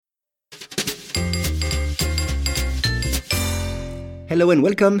Hello and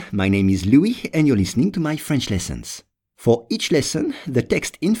welcome, my name is Louis and you're listening to my French lessons. For each lesson, the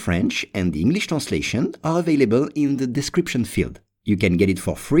text in French and the English translation are available in the description field. You can get it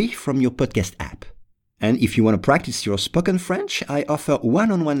for free from your podcast app. And if you want to practice your spoken French, I offer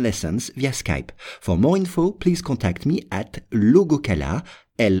one-on-one lessons via Skype. For more info, please contact me at logokala,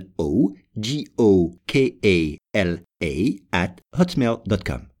 Logokala,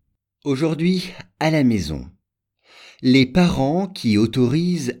 @hotmail.com. Aujourd'hui, à la maison. Les parents qui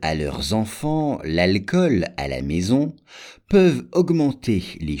autorisent à leurs enfants l'alcool à la maison peuvent augmenter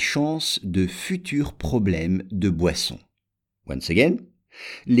les chances de futurs problèmes de boisson. Once again,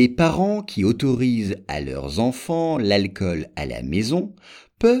 les parents qui autorisent à leurs enfants l'alcool à la maison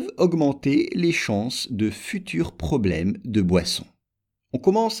peuvent augmenter les chances de futurs problèmes de boisson. On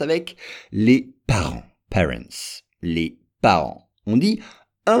commence avec les parents, parents, les parents. On dit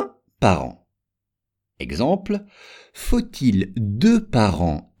un parent. Exemple, faut-il 2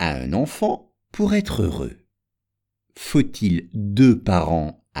 parents à un enfant pour être heureux? Faut-il 2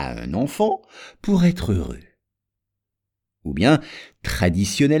 parents à un enfant pour être heureux? Ou bien,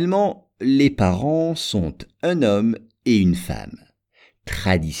 traditionnellement, les parents sont un homme et une femme.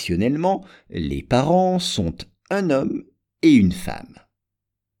 Traditionnellement, les parents sont un homme et une femme.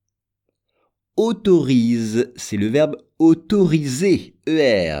 Autorise, c'est le verbe autoriser,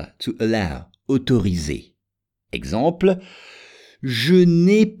 ER, to allow, autoriser. Exemple, je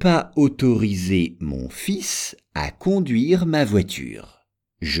n'ai pas autorisé mon fils à conduire ma voiture.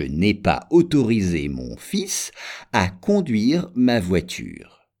 Je n'ai pas autorisé mon fils à conduire ma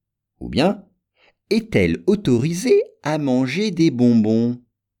voiture. Ou bien, est-elle autorisée à manger des bonbons?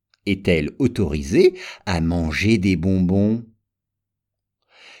 Est-elle autorisée à manger des bonbons?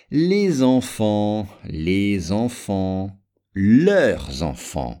 Les enfants, leurs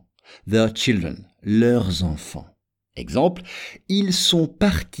enfants, their children, leurs enfants. Exemple, ils sont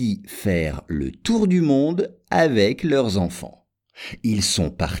partis faire le tour du monde avec leurs enfants. Ils sont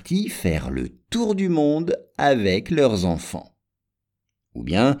partis faire le tour du monde avec leurs enfants. Ou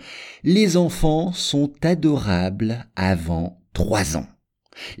bien, les enfants sont adorables avant 3 ans.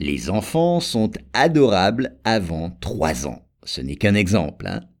 Les enfants sont adorables avant 3 ans. Ce n'est qu'un exemple,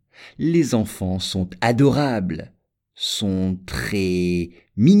 hein. Les enfants sont adorables, sont très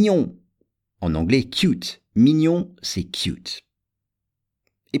mignons. En anglais, cute. Mignon, c'est cute.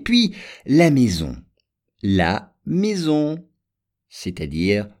 Et puis, la maison. La maison,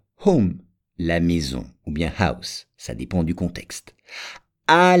 c'est-à-dire home, la maison, ou bien house, ça dépend du contexte.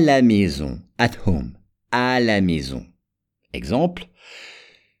 À la maison, at home, à la maison. Exemple,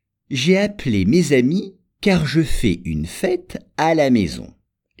 j'ai appelé mes amis car je fais une fête à la maison.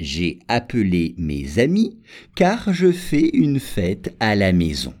 J'ai appelé mes amis car je fais une fête à la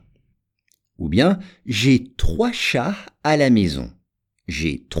maison. Ou bien, j'ai 3 chats à la maison.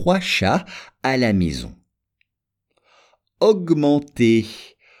 J'ai 3 chats à la maison. Augmenter.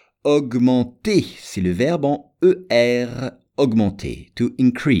 Augmenter, c'est le verbe en ER. Augmenter, to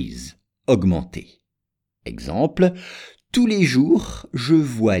increase. Augmenter. Exemple, tous les jours, je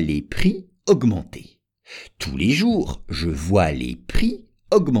vois les prix augmenter. Tous les jours, je vois les prix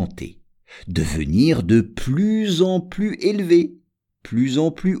augmenter. Devenir de plus en plus élevé, plus en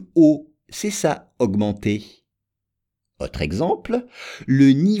plus haut. C'est ça, augmenter. Autre exemple,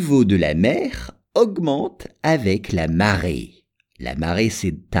 le niveau de la mer augmente avec la marée. La marée,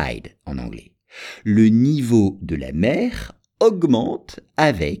 c'est tide en anglais. Le niveau de la mer augmente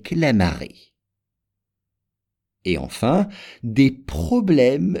avec la marée. Et enfin, des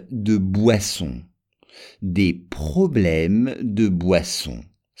problèmes de boisson. Des problèmes de boisson.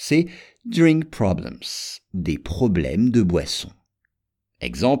 C'est drink problems. Des problèmes de boisson.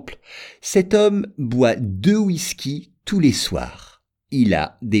 Exemple, cet homme boit 2 whisky tous les soirs. Il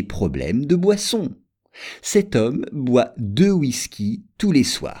a des problèmes de boisson. Cet homme boit 2 whisky tous les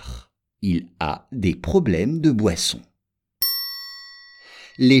soirs. Il a des problèmes de boisson.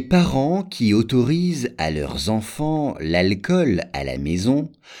 Les parents qui autorisent à leurs enfants l'alcool à la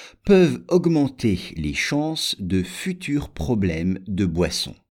maison peuvent augmenter les chances de futurs problèmes de boisson.